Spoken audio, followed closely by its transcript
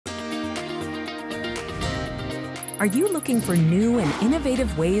Are you looking for new and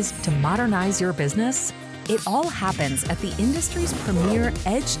innovative ways to modernize your business? It all happens at the industry's premier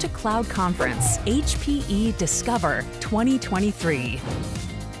Edge to Cloud conference, HPE Discover 2023.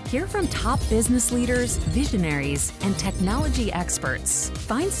 Hear from top business leaders, visionaries, and technology experts.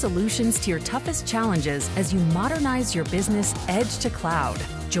 Find solutions to your toughest challenges as you modernize your business edge to cloud.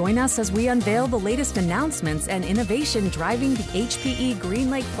 Join us as we unveil the latest announcements and innovation driving the HPE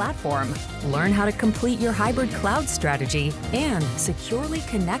GreenLake platform. Learn how to complete your hybrid cloud strategy and securely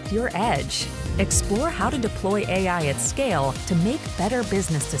connect your edge. Explore how to deploy AI at scale to make better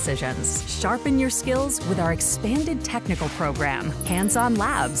business decisions. Sharpen your skills with our expanded technical program, hands-on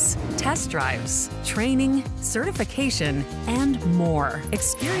labs, test drives, training, certification, and more.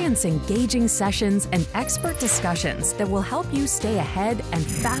 Experience engaging sessions and expert discussions that will help you stay ahead and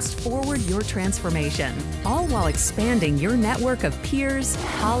fast-forward your transformation, all while expanding your network of peers,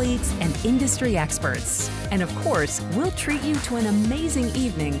 colleagues, and industry experts. And of course, we'll treat you to an amazing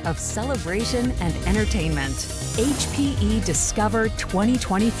evening of celebration and entertainment. HPE Discover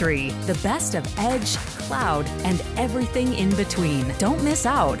 2023, the best of edge, cloud, and everything in between. Don't miss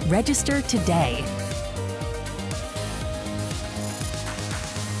out. Register today.